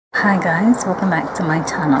Hi guys, welcome back to my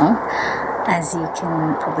channel. As you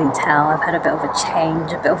can probably tell, I've had a bit of a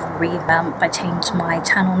change, a bit of a revamp. I changed my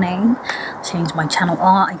channel name, changed my channel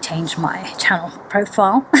art, I changed my channel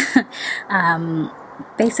profile.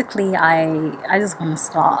 Basically, I just want to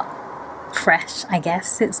start fresh, I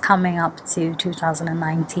guess. It's coming up to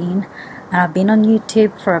 2019 and I've been on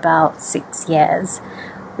YouTube for about 6 years,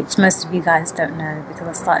 which most of you guys don't know because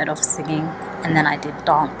I started off singing and then I did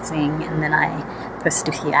dancing and then I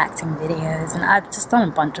posted a few acting videos, and I've just done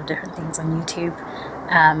a bunch of different things on YouTube,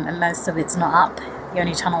 and most of it's not up. The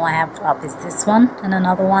only channel I have up is this one and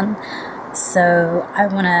another one. So I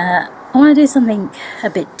wanna do something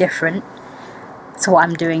a bit different to what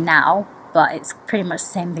I'm doing now, but it's pretty much the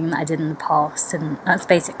same thing that I did in the past, and that's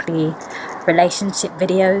basically relationship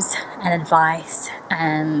videos and advice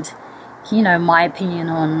and, you know, my opinion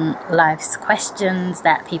on life's questions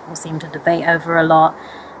that people seem to debate over a lot,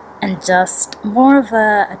 and just more of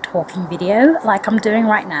a talking video like I'm doing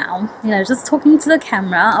right now, you know, just talking to the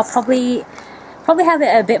camera. I'll probably have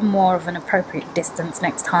it a bit more of an appropriate distance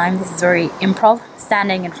next time. This is very improv,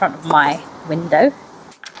 standing in front of my window,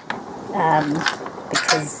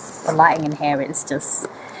 because the lighting in here is just,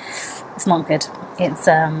 it's not good. It's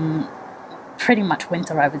pretty much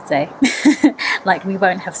winter, I would say. Like, we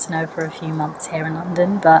won't have snow for a few months here in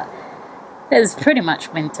London, but it's pretty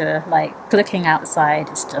much winter. Like, looking outside,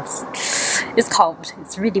 it's cold.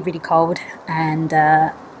 It's really, really cold, and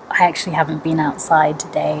I actually haven't been outside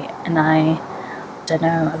today, and I don't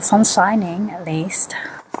know, the sun's shining at least.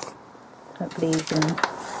 Hopefully you can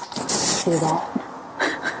see that.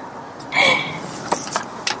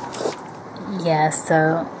 Yeah,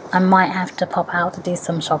 so I might have to pop out to do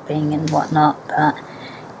some shopping and whatnot, but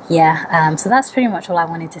yeah, so that's pretty much all I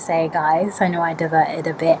wanted to say, guys. I know I diverted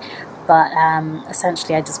a bit, but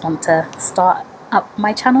essentially I just want to start up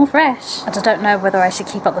my channel fresh. I just don't know whether I should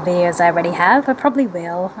keep up the videos I already have. I probably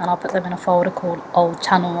will, and I'll put them in a folder called old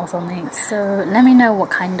channel or something. So let me know what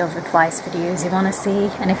kind of advice videos you want to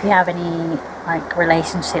see, and if you have any like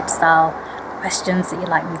relationship style questions that you'd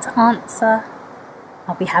like me to answer,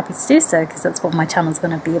 I'll be happy to do so, because that's what my channel is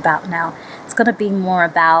going to be about now. It's going to be more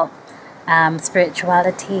about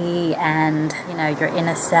spirituality and, you know, your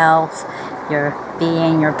inner self, your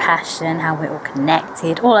being, your passion, how we're all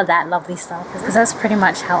connected, all of that lovely stuff, because that's pretty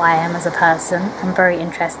much how I am as a person. I'm very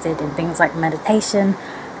interested in things like meditation,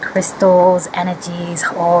 crystals, energies,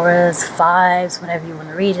 auras, vibes, whatever you want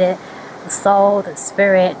to read it, the soul, the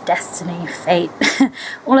spirit, destiny, fate,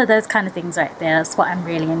 all of those kind of things right there. That's what I'm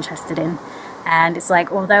really interested in. And it's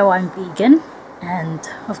like, although I'm vegan, and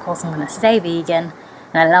of course I'm going to stay vegan,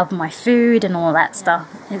 and I love my food and all that stuff,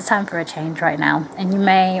 it's time for a change right now. And you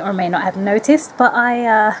may or may not have noticed, but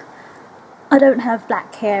I don't have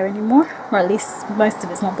black hair anymore, or at least most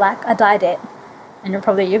of it's not black. I dyed it, and you're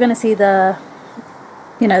going to see the,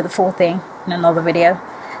 you know, the full thing in another video.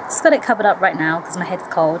 Just got it covered up right now because my head's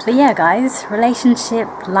cold. But yeah, guys,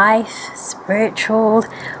 relationship, life, spiritual,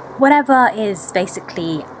 whatever is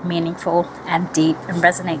basically meaningful and deep and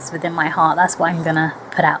resonates within my heart, that's what I'm gonna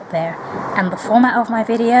put out there. And the format of my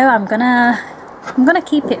video, I'm gonna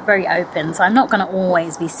keep it very open, so I'm not gonna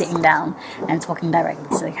always be sitting down and talking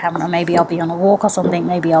directly to the camera. Maybe I'll be on a walk or something,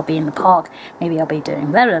 maybe I'll be in the park, maybe I'll be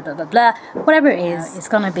doing blah blah blah blah blah. Whatever it is, it's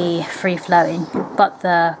gonna be free flowing. But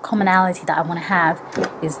the commonality that I want to have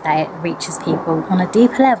is that it reaches people on a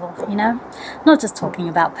deeper level, you know? Not just talking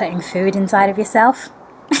about putting food inside of yourself.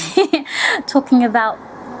 Talking about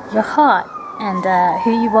your heart and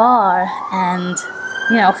who you are, and,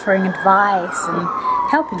 you know, offering advice and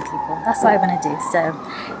helping people. That's what I want to do. So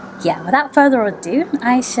yeah, without further ado,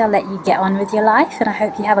 I shall let you get on with your life, and I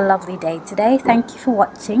hope you have a lovely day today. Thank you for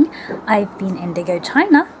watching. I've been Indigo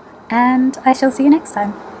China, and I shall see you next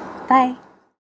time. Bye.